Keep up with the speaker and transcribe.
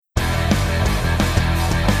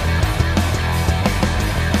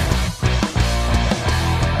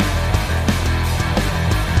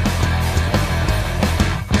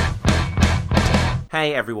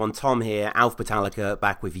Hey everyone, Tom here, Alf Metallica,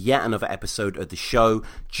 back with yet another episode of the show.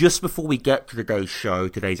 Just before we get to today's show,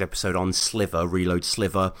 today's episode on Sliver, Reload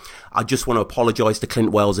Sliver, I just want to apologise to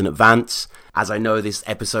Clint Wells in advance, as I know this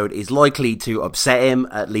episode is likely to upset him,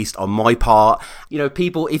 at least on my part. You know,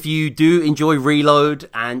 people, if you do enjoy Reload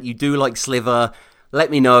and you do like Sliver, let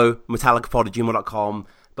me know, metallicapod@gmail.com.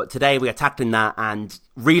 But today we are tackling that, and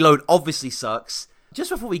Reload obviously sucks. Just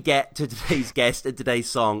before we get to today's guest and today's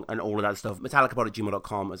song and all of that stuff,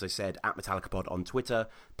 metallicapod@gmail.com, as I said, at metallicapod on Twitter.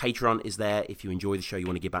 Patreon is there. If you enjoy the show, you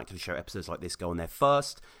want to give back to the show, episodes like this, go on there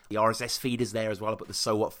first. The RSS feed is there as well. I put the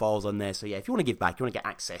So What files on there. So yeah, if you want to give back, you want to get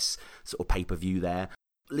access, sort of pay-per-view there.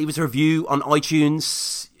 Leave us a review on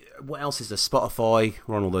iTunes. What else is there? Spotify.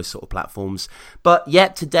 We're on all those sort of platforms. But yeah,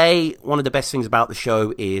 today, one of the best things about the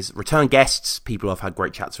show is return guests, people who I've had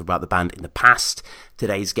great chats with about the band in the past.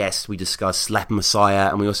 Today's guest, we discuss Leper Messiah,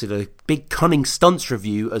 and we also did a big Cunning Stunts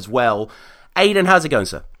review as well. Aidan, how's it going,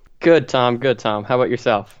 sir? Good, Tom. Good, Tom. How about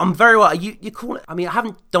yourself? I'm very well. You call it? I mean, I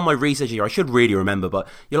haven't done my research here. I should really remember, but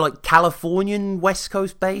you're like Californian West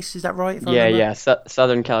Coast based. Is that right? Yeah.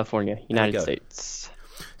 Southern California, United States.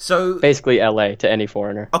 So basically, LA to any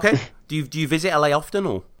foreigner. Okay. Do you visit LA often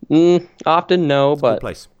or? Often, no. It's but a cool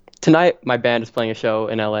place. Tonight, my band is playing a show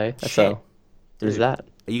in LA. Shit. So there's that.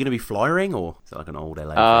 Are you going to be flyering, or is it like an old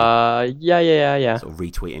LA thing? Yeah. Sort of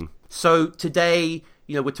retweeting. So today,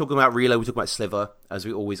 you know, we're talking about Reload, we're talking about Sliver, as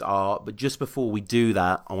we always are. But just before we do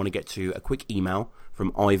that, I want to get to a quick email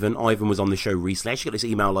from Ivan. Ivan was on the show recently. I actually got this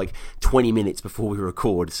email like 20 minutes before we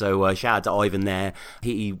record. So shout out to Ivan there.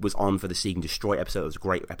 He was on for the Seek and Destroy episode. It was a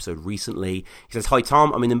great episode recently. He says, "Hi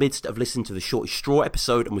Tom, I'm in the midst of listening to the Shortest Straw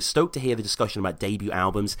episode and was stoked to hear the discussion about debut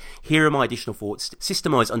albums. Here are my additional thoughts,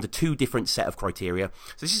 systemized under two different set of criteria."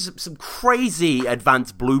 So this is some crazy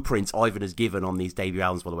advanced blueprints Ivan has given on these debut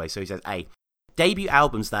albums, by the way. So he says, A, debut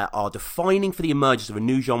albums that are defining for the emergence of a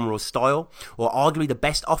new genre or style, or arguably the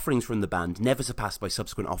best offerings from the band, never surpassed by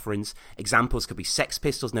subsequent offerings. Examples could be Sex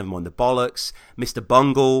Pistols, Nevermind the Bollocks, Mr.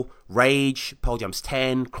 Bungle, Rage, Pearl Jam's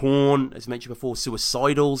 10, Korn, as mentioned before,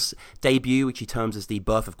 Suicidal's debut, which he terms as the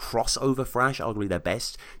birth of crossover thrash, arguably their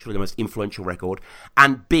best, surely the most influential record.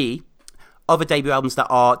 And B, other debut albums that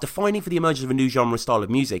are defining for the emergence of a new genre style of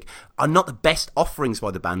music are not the best offerings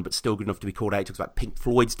by the band, but still good enough to be called out. He talks about Pink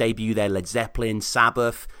Floyd's debut there, Led Zeppelin,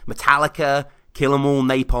 Sabbath, Metallica, Kill 'Em All,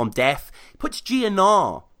 Napalm Death. He puts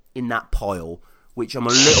GNR in that pile, which I'm a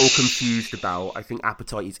little confused about. I think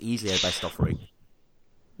Appetite is easily their best offering.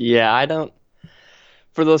 Yeah, I don't.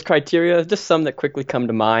 For those criteria, just some that quickly come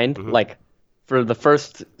to mind. Mm-hmm. Like for the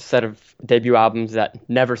first set of debut albums that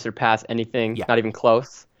never surpass anything, not even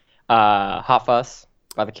close. Hot Fuss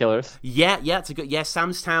by the Killers. Yeah, it's a good. Yeah,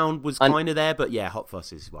 Sam's Town was kind of there, but yeah, Hot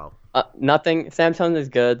Fuss as well. Nothing. Sam's Town is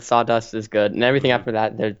good. Sawdust is good, and everything after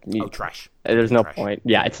that, trash. There's no point.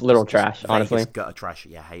 Yeah, it's literal trash. Honestly, gutter trash.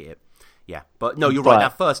 Yeah, hate it. Yeah, but no, you're right.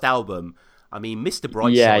 That first album. I mean, Mr.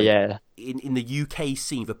 Brightside. Yeah. In the UK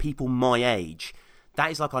scene for people my age,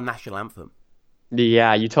 that is like our national anthem.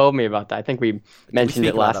 Yeah, you told me about that. I think we mentioned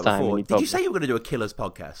it last time. Did you say you were going to do a Killers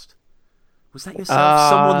podcast? Was that yourself?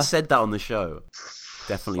 Someone said that on the show.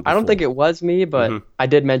 Definitely before. I don't think it was me, but I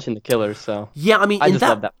did mention the Killers, so yeah, I mean, I just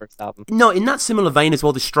love that first album. No, in that similar vein as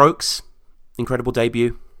well, The Strokes, incredible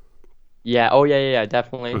debut. Yeah,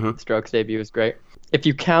 definitely. The Strokes debut was great. If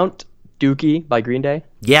you count Dookie by Green Day.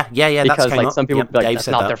 Yeah, because like some people Dave that's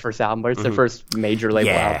not their first album, but it's their first major label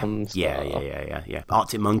album. So. Yeah.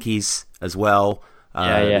 Arctic Monkeys as well.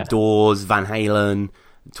 The Doors, Van Halen,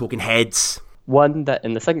 Talking Heads. One that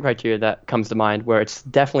in the second criteria that comes to mind, where it's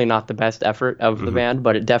definitely not the best effort of the band,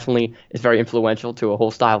 but it definitely is very influential to a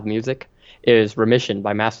whole style of music, is Remission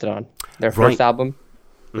by Mastodon. Their first album.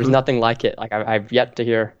 There's nothing like it. Like I've yet to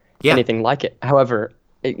hear anything like it. However,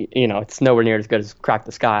 it's nowhere near as good as Crack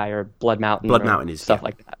the Sky or Blood Mountain. Blood Mountain is stuff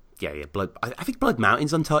like that. Yeah. I think Blood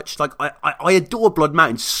Mountain's untouched. Like I adore Blood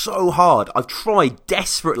Mountain so hard. I've tried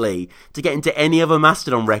desperately to get into any other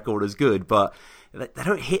Mastodon record as good, but they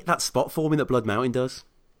don't hit that spot for me that Blood Mountain does.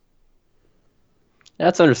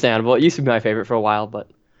 That's understandable. It used to be my favorite for a while,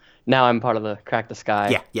 but now I'm part of the Crack the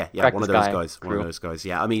Sky. Yeah. One of those guys.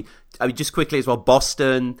 Yeah. I mean, just quickly as well,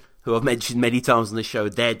 Boston, who I've mentioned many times on the show,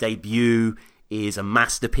 their debut is a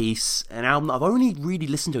masterpiece, an album that I've only really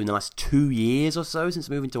listened to in the last 2 years or so since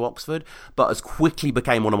moving to Oxford, but has quickly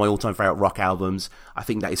became one of my all-time favourite rock albums. I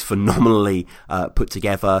think that is phenomenally put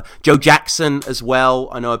together. Joe Jackson as well,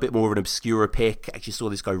 I know a bit more of an obscure pick. I actually saw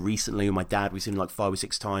this guy recently with my dad. We've seen him like 5 or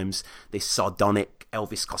 6 times. This sardonic,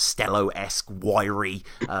 Elvis Costello-esque, wiry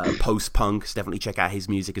post-punk. So definitely check out his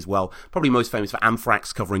music as well. Probably most famous for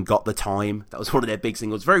Anthrax covering Got the Time. That was one of their big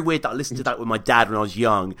singles. Very weird that I listened to that with my dad when I was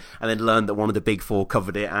young and then learned that one of the the Big Four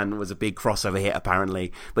covered it and was a big crossover hit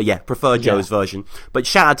apparently. But yeah, prefer Joe's version. But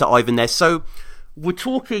shout out to Ivan there. So we're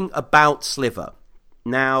talking about Sliver.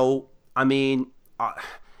 Now, I mean,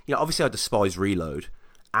 obviously I despise Reload,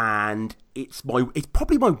 and it's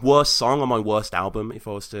probably my worst song on my worst album if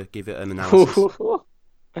I was to give it an analysis.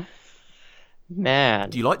 Man.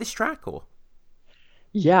 Do you like this track or?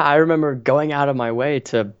 Yeah, I remember going out of my way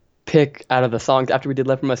to pick out of the songs after we did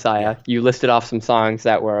Live for Messiah. You listed off some songs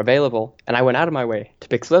that were available, and I went out of my way to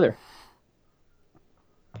pick Slither.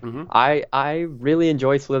 Mm-hmm. I really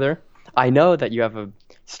enjoy Slither. I know that you have a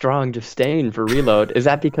strong disdain for Reload. Is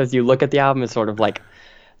that because you look at the album as sort of like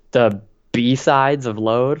the B-sides of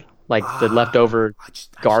Load? Like the leftover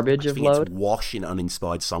garbage of Load? It's wash in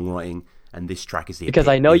uninspired songwriting, and this track is the because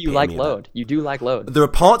I know you like Load. You do like Load. There are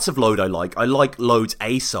parts of Load I like. I like Load's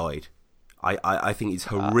A-side. I think it's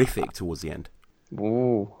horrific towards the end.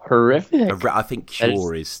 Ooh, horrific. I think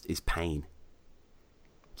Cure is pain.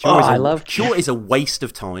 I love Cure is a waste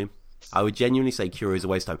of time. I would genuinely say Cure is a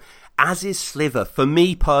waste of time. As is Sliver. For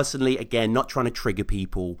me personally, again, not trying to trigger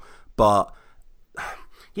people, but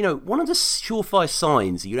one of the surefire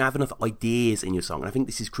signs that you don't have enough ideas in your song, and I think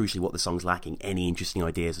this is crucially what the song's lacking, any interesting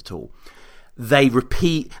ideas at all. They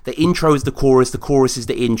repeat, the intro is the chorus is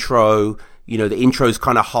the intro. The intro's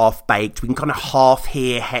kind of half-baked. We can kind of half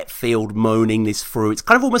hear Hetfield moaning this through. It's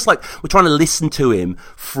kind of almost like we're trying to listen to him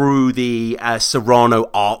through the Serrano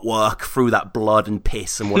artwork, through that blood and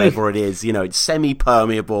piss and whatever it is. It's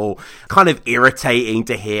semi-permeable, kind of irritating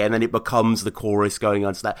to hear, and then it becomes the chorus going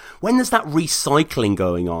on to that. When there's that recycling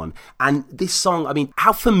going on? And this song, I mean,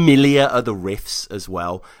 how familiar are the riffs as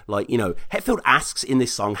well? Like, Hetfield asks in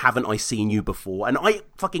this song, haven't I seen you before? And I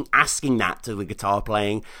fucking asking that to the guitar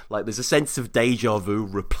playing, like there's a sense of deja vu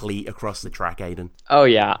replete across the track, Aiden. Oh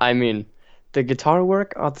yeah, I mean, the guitar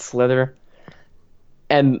work on Slither,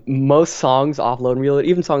 and most songs off Load and Reload,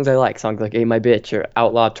 even songs I like, songs like Ain't My Bitch or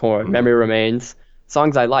Outlaw Torn, Memory Remains,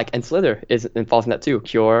 songs I like, and Slither falls in that too.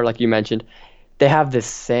 Cure, like you mentioned, they have this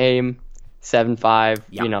same 7/5,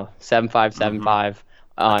 7/5, 7/5.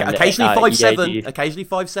 Occasionally 5/7, occasionally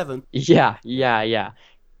 5/7. Yeah.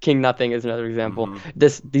 King Nothing is another example.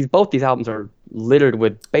 Both these albums are littered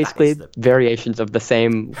with basically variations of the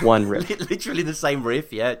same one riff. Literally the same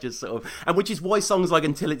riff, yeah, just sort of, and which is why songs like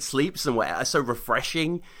Until It Sleeps and are so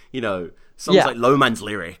refreshing. Songs like Low Man's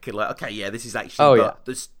Lyric, and like, okay, yeah, this is actually.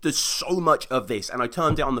 There's so much of this, and I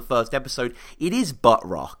turned it on the first episode. It is butt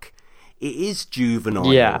rock, it is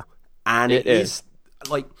juvenile, and it is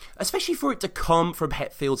like, especially for it to come from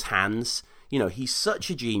Hetfield's hands. He's such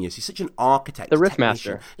a genius. He's such an architect. The riff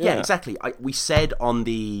master. Yeah, exactly. We said on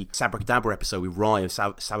the Sabracadabra episode with Ryan of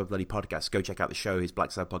Sabbath Bloody Podcast, go check out the show. His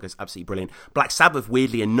Black Sabbath podcast is absolutely brilliant. Black Sabbath,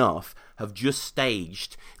 weirdly enough, have just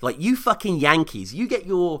staged, like, you fucking Yankees, you get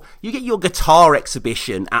your guitar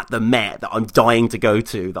exhibition at the Met that I'm dying to go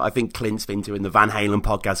to, that I think Clint's been to and the Van Halen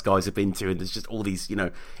podcast guys have been to, and there's just all these,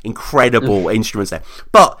 incredible instruments there.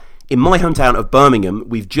 But in my hometown of Birmingham,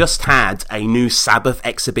 we've just had a new Sabbath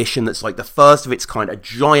exhibition that's like the first of its kind, a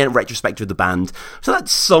giant retrospective of the band. So that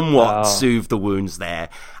somewhat soothed the wounds there.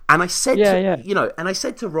 And I said and I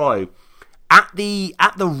said to Roy, at the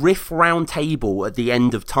riff round table at the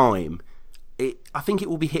end of time, I think it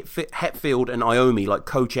will be Hetfield and Iommi like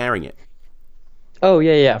co-chairing it. Oh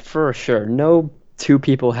yeah, for sure. No two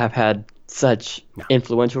people have had such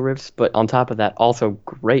influential riffs, but on top of that, also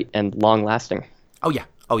great and long lasting. Oh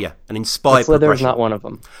yeah, and inspired. Slither is not one of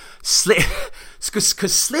them.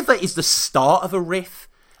 Because Sliver is the start of a riff,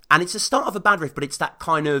 and it's the start of a bad riff, but it's that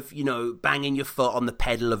kind of, banging your foot on the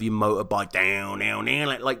pedal of your motorbike, down,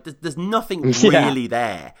 like there's nothing really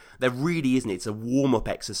there. There really isn't. It's a warm-up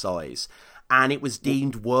exercise, and it was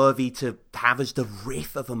deemed worthy to have as the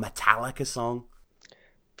riff of a Metallica song.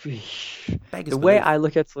 The way I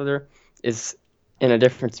look at Slither is in a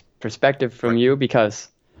different perspective from you, because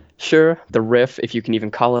sure, the riff, if you can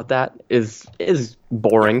even call it that, is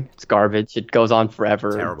boring. It's garbage. It goes on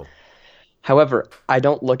forever. Terrible. However, I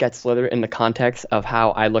don't look at Slither in the context of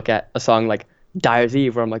how I look at a song like Dyer's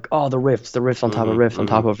Eve, where I'm like, oh, the riffs on top of riffs on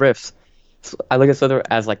top of riffs. So I look at Slither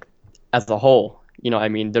as a whole.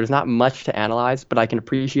 There's not much to analyze, but I can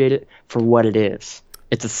appreciate it for what it is.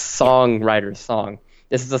 It's a songwriter's song.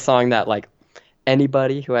 This is a song that, like,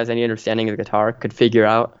 anybody who has any understanding of the guitar could figure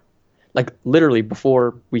out. Like, literally,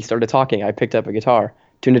 before we started talking, I picked up a guitar,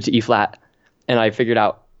 tuned it to E flat, and I figured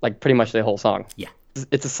out, like, pretty much the whole song. Yeah.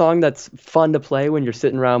 It's a song that's fun to play when you're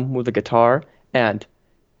sitting around with a guitar, and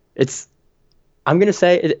I'm going to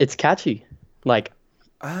say it's catchy. Like,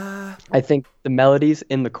 I think the melodies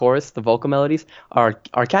in the chorus, the vocal melodies, are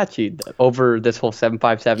catchy over this whole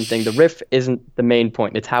 7/5/7 thing. The riff isn't the main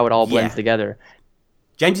point; it's how it all blends together.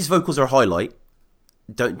 James's vocals are a highlight.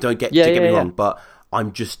 Don't get me wrong, but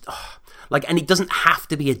I'm just like, and it doesn't have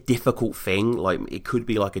to be a difficult thing. Like, it could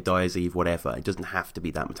be like a Dyer's Eve, whatever. It doesn't have to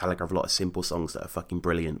be that. Metallica have a lot of simple songs that are fucking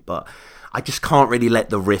brilliant, but I just can't really let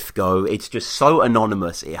the riff go. It's just so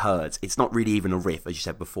anonymous, it hurts. It's not really even a riff, as you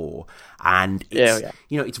said before, and it's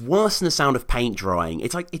you know, it's worse than the sound of paint drying.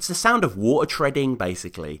 It's like, it's the sound of water treading,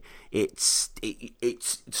 basically. It's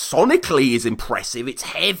sonically is impressive. It's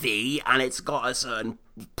heavy, and it's got a certain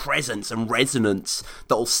presence and resonance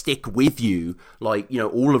that'll stick with you, like, you know,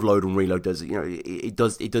 all of Load and Reload does. You know, it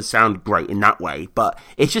does sound great in that way, but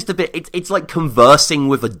it's just a bit, it's like conversing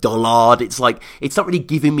with a dullard. It's like, it's not really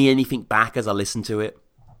giving me anything back as I listen to it.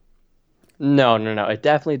 No, it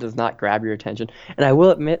definitely does not grab your attention. And I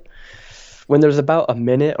will admit, when there's about a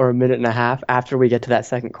minute or a minute and a half after we get to that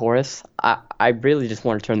second chorus, I really just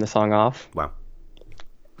want to turn the song off. Wow.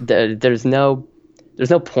 There's no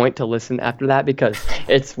point to listen after that, because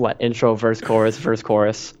it's intro, verse,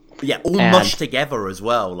 chorus. Yeah, all mushed together as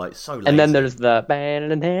well, like, so lazy. And then there's the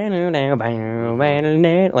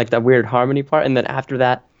like that weird harmony part, and then after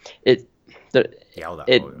that, it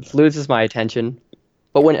loses my attention.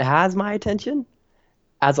 But when it has my attention,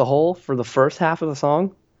 as a whole, for the first half of the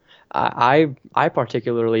song, I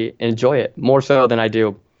particularly enjoy it more so than I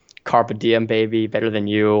do Carpe Diem, Baby, Better Than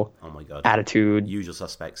You. Oh my god. Attitude. Usual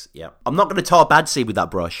Suspects. Yeah. I'm not going to tar Bad Seed with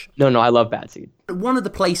that brush. No, I love Bad Seed. One of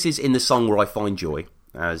the places in the song where I find joy,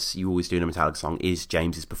 as you always do in a Metallica song, is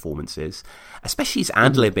James's performances, especially his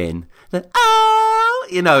ad-libbing.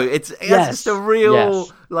 You know, it's just a real,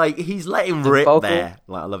 like, he's letting rip vocal, there.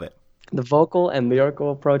 Like, I love it. The vocal and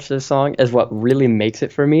lyrical approach to the song is what really makes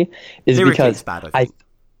it for me, is lyrically, because bad,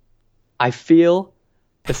 I feel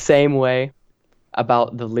the same way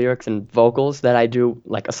about the lyrics and vocals that I do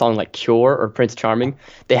like a song like Cure or Prince Charming.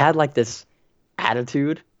 They had like this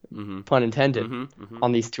attitude, pun intended,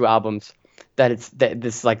 on these two albums, that it's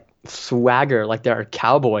this like swagger, like they're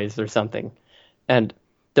cowboys or something. And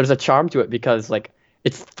there's a charm to it because like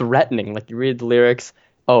it's threatening. Like, you read the lyrics,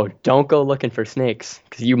 oh, don't go looking for snakes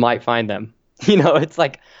because you might find them. You know, it's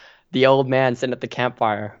like the old man sitting at the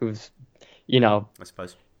campfire who's, you know, I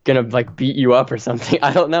suppose, gonna like beat you up or something.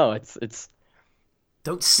 I don't know. It's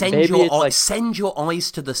don't send your eyes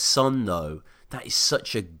to the sun, though. That is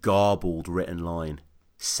such a garbled written line.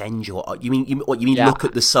 Send your you mean look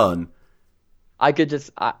at the sun. I could just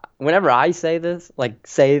whenever I say this, like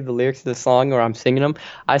say the lyrics of the song or I'm singing them,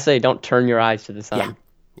 I say don't turn your eyes to the sun. Yeah.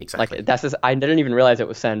 Exactly. Like, that's just, I didn't even realize it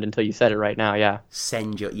was send until you said it right now. Yeah.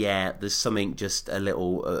 There's something just a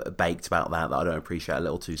little baked about that I don't appreciate. A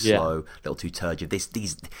little too slow, a little too turgid.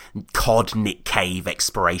 These cod Nick Cave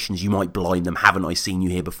explorations, you might blind them. Haven't I seen you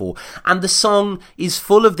here before? And the song is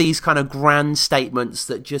full of these kind of grand statements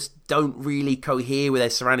that just don't really cohere with their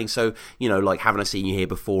surroundings. So, you know, like, haven't I seen you here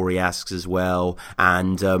before? He asks as well.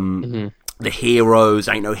 And the heroes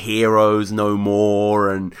ain't no heroes no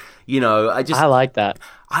more. And, you know, I like that.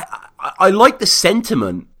 I like the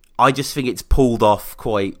sentiment. I just think it's pulled off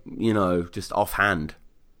quite, you know, just offhand.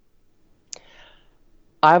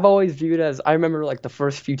 I've always viewed as, I remember like the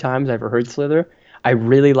first few times I ever heard Slither, I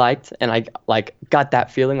really liked, and I like got that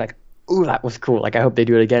feeling like, ooh, that was cool. Like, I hope they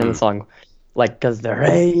do it again in the song. Like, because there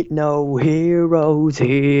ain't no heroes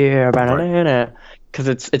here. Because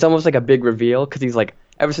it's almost like a big reveal, because he's like,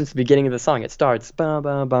 ever since the beginning of the song, it starts, bum,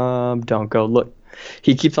 bum, bum, don't go look.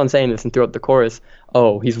 He keeps on saying this, and throughout the chorus,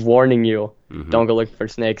 oh, he's warning you, don't go looking for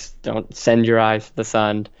snakes, don't send your eyes to the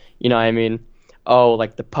sun. You know what I mean? Oh,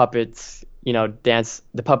 like the puppets, you know,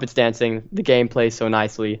 the puppets dancing, the game plays so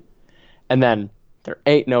nicely. And then, there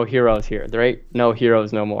ain't no heroes here. There ain't no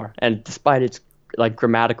heroes no more. And despite its, like,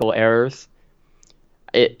 grammatical errors,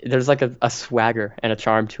 there's like a swagger and a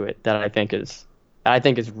charm to it that I think is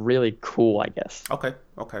really cool, I guess. Okay.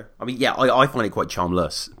 I mean, yeah, I find it quite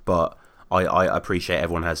charmless, but I appreciate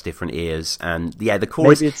everyone has different ears, and yeah, the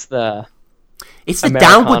chorus. Maybe it's the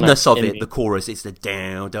downwardness of it. The chorus, it's the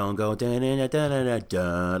down, don't go down,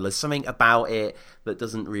 there's something about it that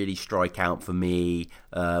doesn't really strike out for me.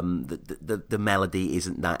 The melody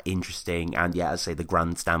isn't that interesting, and yeah, as I say, the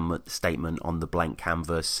grand statement on the blank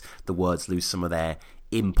canvas, the words lose some of their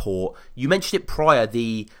import. You mentioned it prior,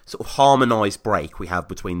 the sort of harmonized break we have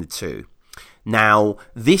between the two. Now,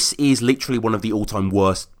 this is literally one of the all-time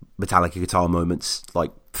worst Metallica guitar moments,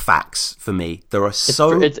 like, facts for me. There are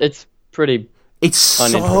it's pretty it's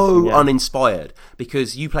so uninspired,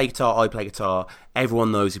 because you play guitar, I play guitar,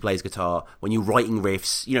 everyone knows who plays guitar. When you're writing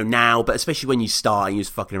riffs, now, but especially when you start and you're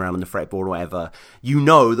just fucking around on the fretboard or whatever, you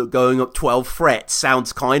know that going up 12 frets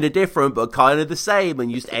sounds kind of different, but kind of the same,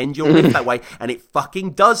 and you just end your riff that way, and it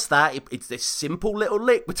fucking does that. It's this simple little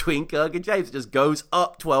lick between Kirk and James. It just goes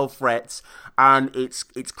up 12 frets, and it's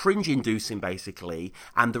cringe-inducing, basically,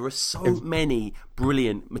 and there are so many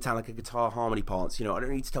brilliant Metallica guitar harmony parts. I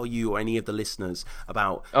don't need to tell you or any of the listeners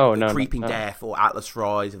about Creeping Death or Atlas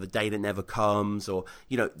Rise or The Day That Never Comes, or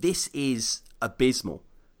this is abysmal.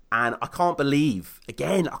 And I can't believe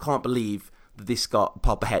that this got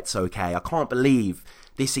Papa Het's okay. I can't believe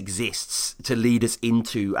this exists to lead us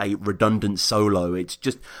into a redundant solo. It's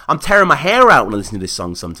just, I'm tearing my hair out when I listen to this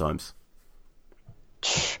song sometimes.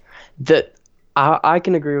 I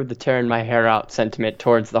can agree with the tearing my hair out sentiment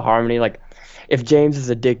towards the harmony. Like, if James is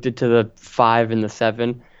addicted to the 5 and the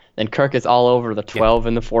 7, then Kirk is all over the 12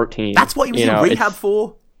 and the 14. That's what he was in rehab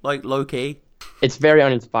for, like, low key. It's very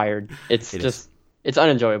uninspired. It's it's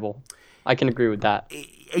unenjoyable. I can agree with that.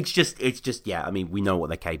 It's just yeah. I mean, we know what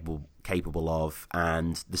they're capable of,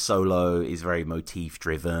 and the solo is very motif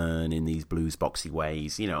driven in these blues boxy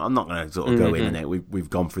ways. I'm not going to sort of go in it. We've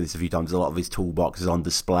gone through this a few times. A lot of his toolbox is on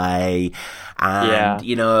display, and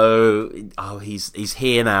he's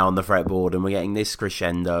here now on the fretboard, and we're getting this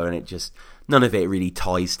crescendo, and it just, none of it really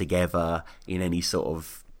ties together in any sort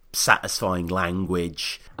of satisfying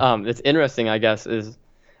language. It's interesting, I guess, is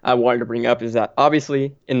I wanted to bring up is that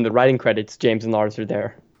obviously in the writing credits, James and Lars are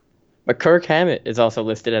there. But Kirk Hammett is also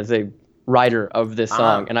listed as a writer of this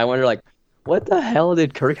song, and I wonder, like, what the hell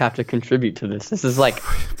did Kirk have to contribute to this? This is like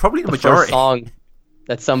probably the majority first song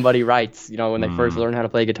that somebody writes, when they first learn how to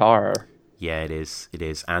play guitar. Yeah, it is,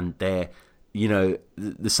 and they're,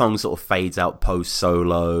 the song sort of fades out post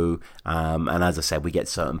solo, and as I said, we get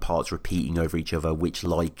certain parts repeating over each other, which,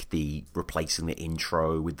 like the replacing the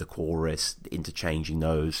intro with the chorus, interchanging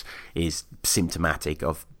those, is symptomatic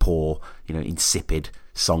of poor, insipid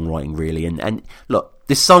songwriting, really. And look,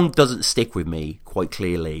 this song doesn't stick with me quite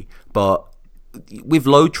clearly, but with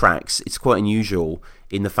load tracks, it's quite unusual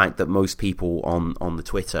in the fact that most people on the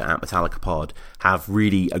Twitter at Metallica Pod have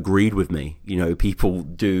really agreed with me. People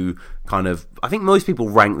do kind of, I think most people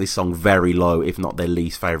rank this song very low, if not their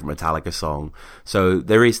least favourite Metallica song. So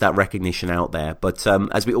there is that recognition out there. But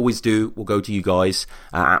as we always do, we'll go to you guys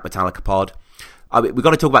at Metallica Pod. We've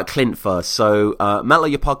got to talk about Clint first. So Metal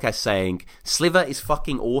Your Podcast saying, Sliver is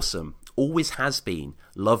fucking awesome. Always has been.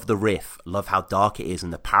 Love the riff. Love how dark it is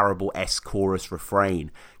and the Parable-esque chorus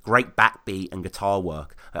refrain. Great backbeat and guitar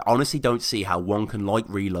work. I honestly don't see how one can like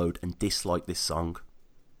Reload and dislike this song.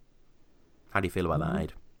 How do you feel about that,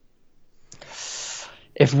 Aid?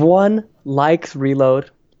 If one likes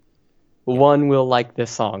Reload, one will like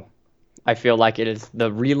this song. I feel like it is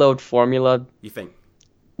the Reload formula. You think?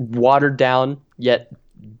 Watered down, yet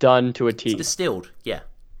done to a T. It's distilled, yeah.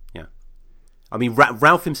 I mean,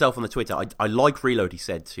 Ralph himself on the Twitter, I like Reload, he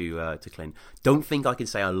said to Clint. Don't think I can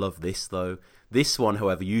say I love this, though. This one,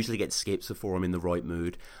 however, usually gets skips before I'm in the right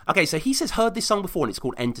mood. Okay, so he says, heard this song before, and it's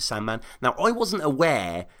called Enter Sandman. Now, I wasn't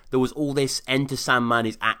aware there was all this Enter Sandman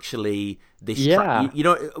is actually this track.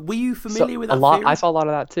 Were you familiar with that theory? I saw a lot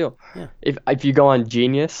of that, too. Yeah. If you go on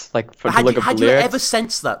Genius, like, to look up the lyrics. Had you ever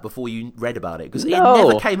sensed that before you read about it? Because it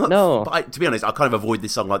never came up. No. But to be honest, I kind of avoid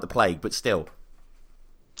this song like the plague, but still.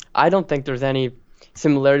 I don't think there's any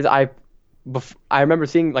similarities. I remember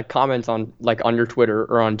seeing like comments on like under Twitter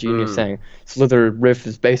or on Genius saying Slither riff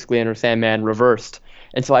is basically Enter Sandman reversed,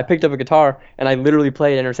 and so I picked up a guitar and I literally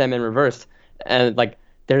played Enter Sandman reversed, and like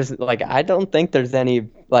there's like I don't think there's any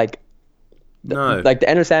like like the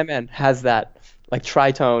Enter Sandman has that like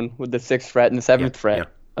tritone with the 6th fret and the 7th fret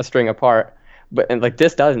a string apart, but and like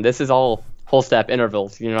this doesn't. This is all whole step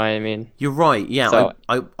intervals, you know what I mean? You're right, yeah. So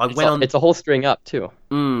I went on. It's a whole string up too.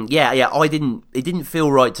 Yeah. It didn't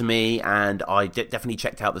feel right to me, and I definitely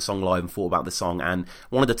checked out the song live and thought about the song. And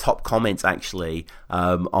one of the top comments actually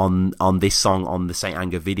on this song on the Saint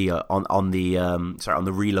Anger video on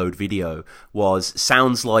the Reload video was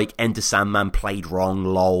sounds like Enter Sandman played wrong,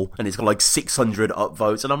 lol, and it's got like 600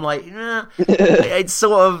 upvotes, and I'm like, it's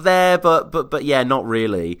sort of there, but yeah, not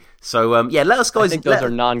really. So let us guys. I think those are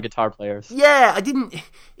non-guitar players. Yeah, I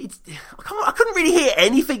couldn't really hear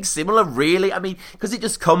anything similar, really. I mean, because it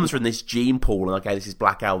just comes from this gene pool, and okay, this is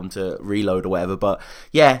Black Album to Reload or whatever. But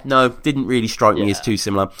yeah, no, didn't really strike me as too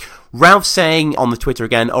similar. Ralph saying on the Twitter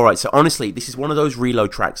again, alright, so honestly, this is one of those Reload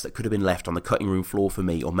tracks that could have been left on the cutting room floor for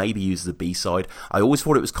me, or maybe used as a B-side. I always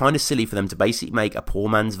thought it was kind of silly for them to basically make a poor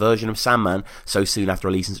man's version of Sandman so soon after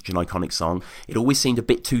releasing such an iconic song. It always seemed a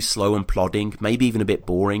bit too slow and plodding, maybe even a bit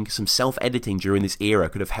boring. Some self-editing during this era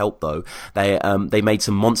could have helped though. They made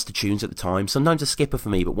some monster tunes at the time, sometimes a skipper for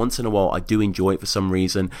me, but once in a while I do enjoy it for some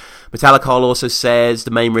reason. Metallica also says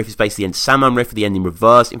the main riff is basically the Enter Sandman riff with the ending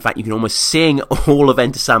reversed. In fact, you can almost sing all of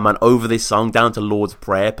Enter Sandman over this song, down to Lord's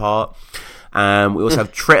Prayer part. We also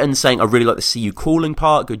have Triton saying, I really like the See You Calling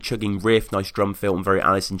part, good chugging riff, nice drum fill, and very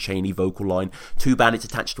Alice in Chainy vocal line. Too bad it's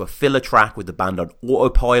attached to a filler track with the band on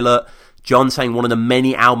autopilot. John saying one of the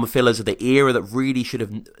many album fillers of the era that really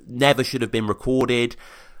never should have been recorded.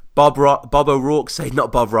 Bob O'Rourke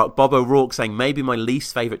saying maybe my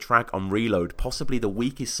least favourite track on Reload, possibly the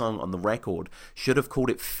weakest song on the record, should have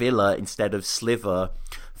called it Filler instead of Sliver.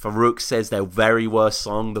 Farouk says their very worst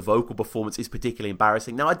song, the vocal performance is particularly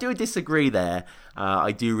embarrassing. Now I do disagree there.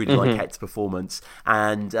 I do really like Het's performance.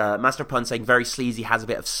 And Master Pun saying very sleazy, has a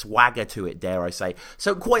bit of swagger to it, dare I say.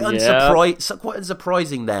 So quite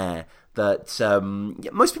unsurprising there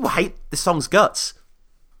that most people hate the song's guts.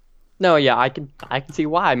 No, yeah, I can see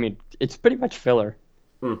why. I mean, it's pretty much filler.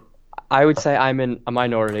 I would say I'm in a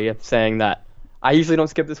minority of saying that I usually don't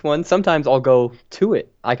skip this one. Sometimes I'll go to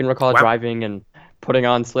it. I can recall driving and putting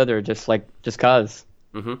on Slither just cause.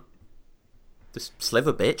 Just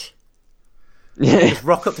Sliver, bitch. Just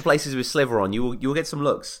rock up to places with Sliver on. You'll get some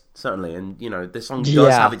looks, certainly. And, this song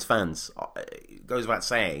does have its fans. It goes without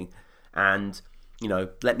saying. And,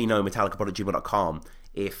 let me know, metallicapod@gmail.com,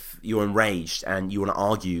 if you're enraged and you want to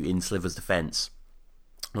argue in Sliver's defense.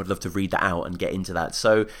 I'd love to read that out and get into that.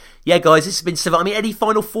 So, yeah, guys, this has been Sliver. I mean, any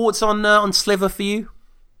final thoughts on Sliver for you?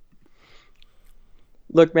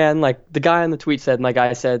 Look, man, like the guy on the tweet said, and like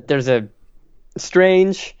I said, there's a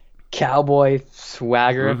strange cowboy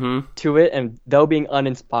swagger to it, and though being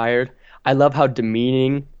uninspired, I love how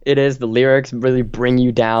demeaning it is. The lyrics really bring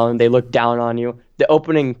you down. They look down on you. The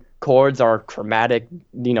opening chords are chromatic,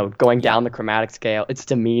 going down the chromatic scale. It's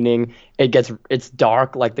demeaning. It's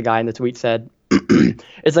dark, like the guy in the tweet said.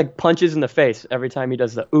 It's like punches in the face every time he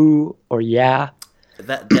does the ooh or yeah.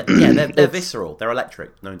 They're visceral. They're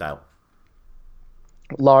electric, no doubt.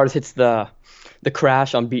 Lars hits the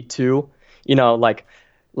crash on beat 2, like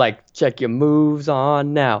check your moves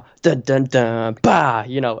on now, dun dun dun, bah,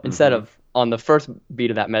 instead of on the first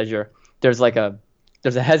beat of that measure, there's a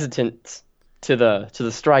hesitance to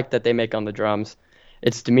the strike that they make on the drums.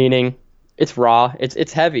 It's demeaning, it's raw,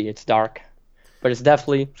 it's heavy, it's dark, but it's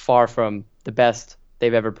definitely far from the best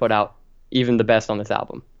they've ever put out, even the best on this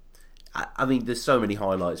album. I mean, there's so many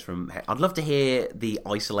highlights from Het. I'd love to hear the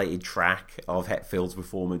isolated track of Hetfield's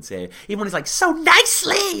performance here. Even when he's like, so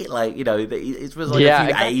nicely! Like, it was like a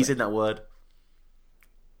few A's in that word.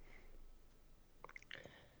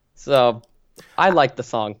 So, I like the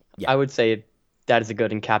song. Yeah. I would say that is a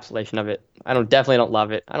good encapsulation of it. I definitely don't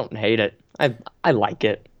love it. I don't hate it. I like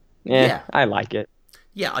it. Yeah, I like it.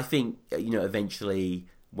 Yeah, I think, eventually,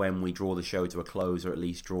 when we draw the show to a close, or at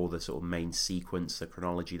least draw the sort of main sequence, the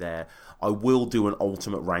chronology there, I will do an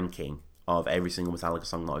ultimate ranking of every single Metallica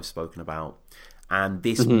song that I've spoken about. And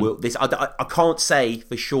this I can't say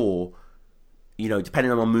for sure, depending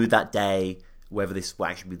on my mood that day, whether this will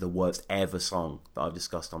actually be the worst ever song that I've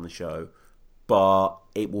discussed on the show. But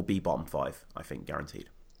it will be bottom 5, I think, guaranteed.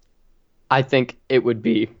 I think it would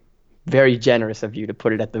be very generous of you to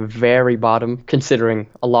put it at the very bottom, considering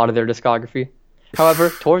a lot of their discography. However,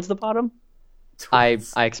 towards the bottom, I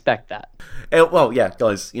expect that. Well, yeah,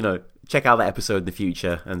 guys, check out that episode in the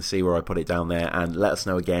future and see where I put it down there, and let us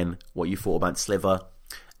know again what you thought about Sliver.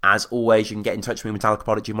 As always, you can get in touch with me,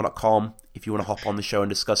 metallicapod@gmail.com, if you want to hop on the show and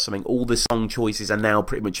discuss something. All the song choices are now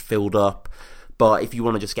pretty much filled up, but if you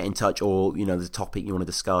want to just get in touch, or, there's a topic you want to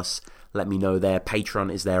discuss, let me know there.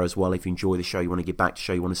 Patreon is there as well if you enjoy the show, you want to give back to the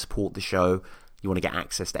show, you want to support the show, you want to get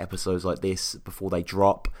access to episodes like this before they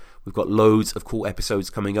drop. We've got loads of cool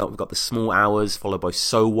episodes coming up. We've got the Small Hours, followed by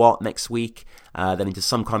So What next week. Then into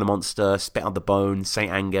Some Kind of Monster, Spit on the Bone,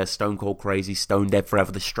 St. Anger, Stone Cold Crazy, Stone Dead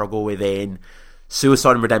Forever, The Struggle Within,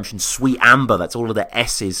 Suicide and Redemption, Sweet Amber. That's all of the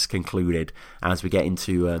S's concluded as we get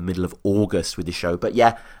into middle of August with the show. But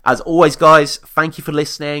yeah, as always, guys, thank you for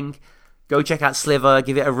listening. Go check out Sliver,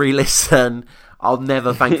 give it a re-listen. I'll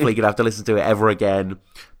never, thankfully, gonna have to listen to it ever again.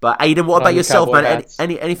 But Aidan, what about yourself, man?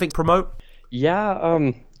 Anything to promote?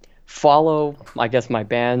 Yeah, follow, I guess, my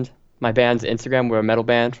band's Instagram. We're a metal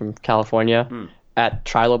band from California at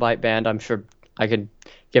Trilobite Band. I'm sure I could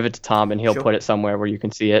give it to Tom and he'll put it somewhere where you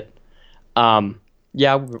can see it.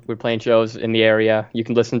 Yeah, we're playing shows in the area. You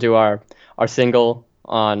can listen to our single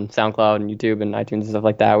on SoundCloud and YouTube and iTunes and stuff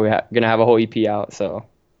like that. We're gonna have a whole EP out. So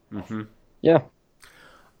yeah.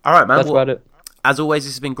 All right, man. That's about it. As always,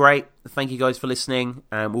 this has been great. Thank you guys for listening.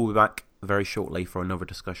 We'll be back very shortly for another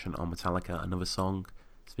discussion on Metallica, another song.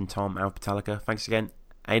 It's been Tom out of Metallica. Thanks again.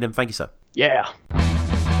 Aidan, thank you, sir. Yeah.